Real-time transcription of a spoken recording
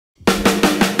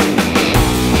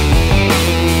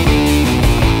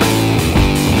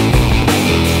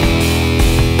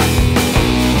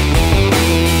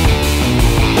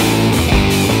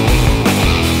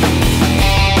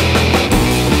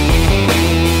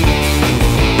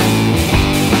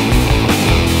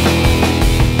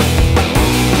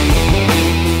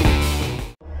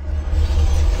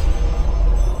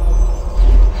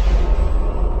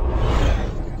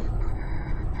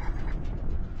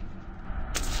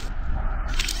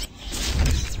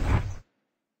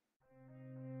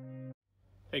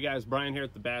Hey guys, Brian here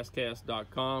at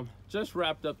thebasscast.com. Just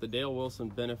wrapped up the Dale Wilson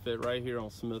benefit right here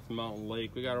on Smith Mountain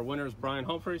Lake. We got our winners, Bryan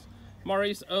Humphreys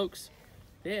Maurice.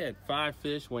 They had 5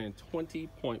 fish weighing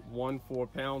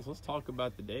 20.14 pounds. Let's talk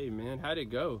about the day, man. How'd it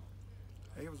go?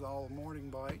 It was all a morning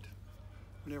bite.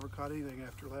 We never caught anything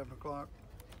after 11 o'clock.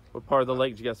 What part of the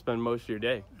lake did you guys spend most of your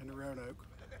day? In the Roanoke.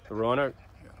 The Roanoke?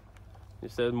 Yeah. You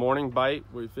said morning bite.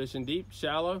 Were you fishing deep,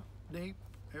 shallow? Deep.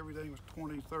 Everything was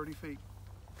 20, 30 feet.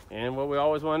 And what we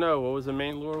always want to know, what was the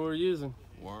main lure we were using?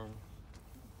 Worm.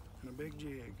 And a big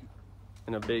jig.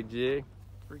 And a big jig?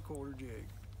 3/4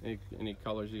 jig. Any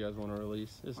colors you guys want to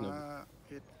release? I don't know. I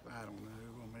mean, I don't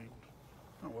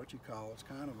know what you call it. It's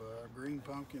kind of a green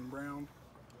pumpkin brown.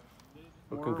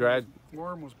 Well,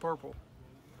 worm was purple.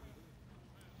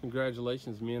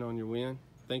 Congratulations, men, on your win.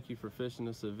 Thank you for fishing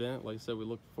this event. Like I said, we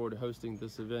look forward to hosting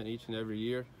this event each and every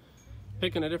year.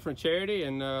 Picking a different charity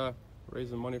and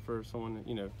raising money for someone,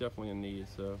 definitely in need.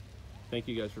 So thank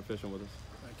you guys for fishing with us.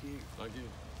 Thank you. Thank you.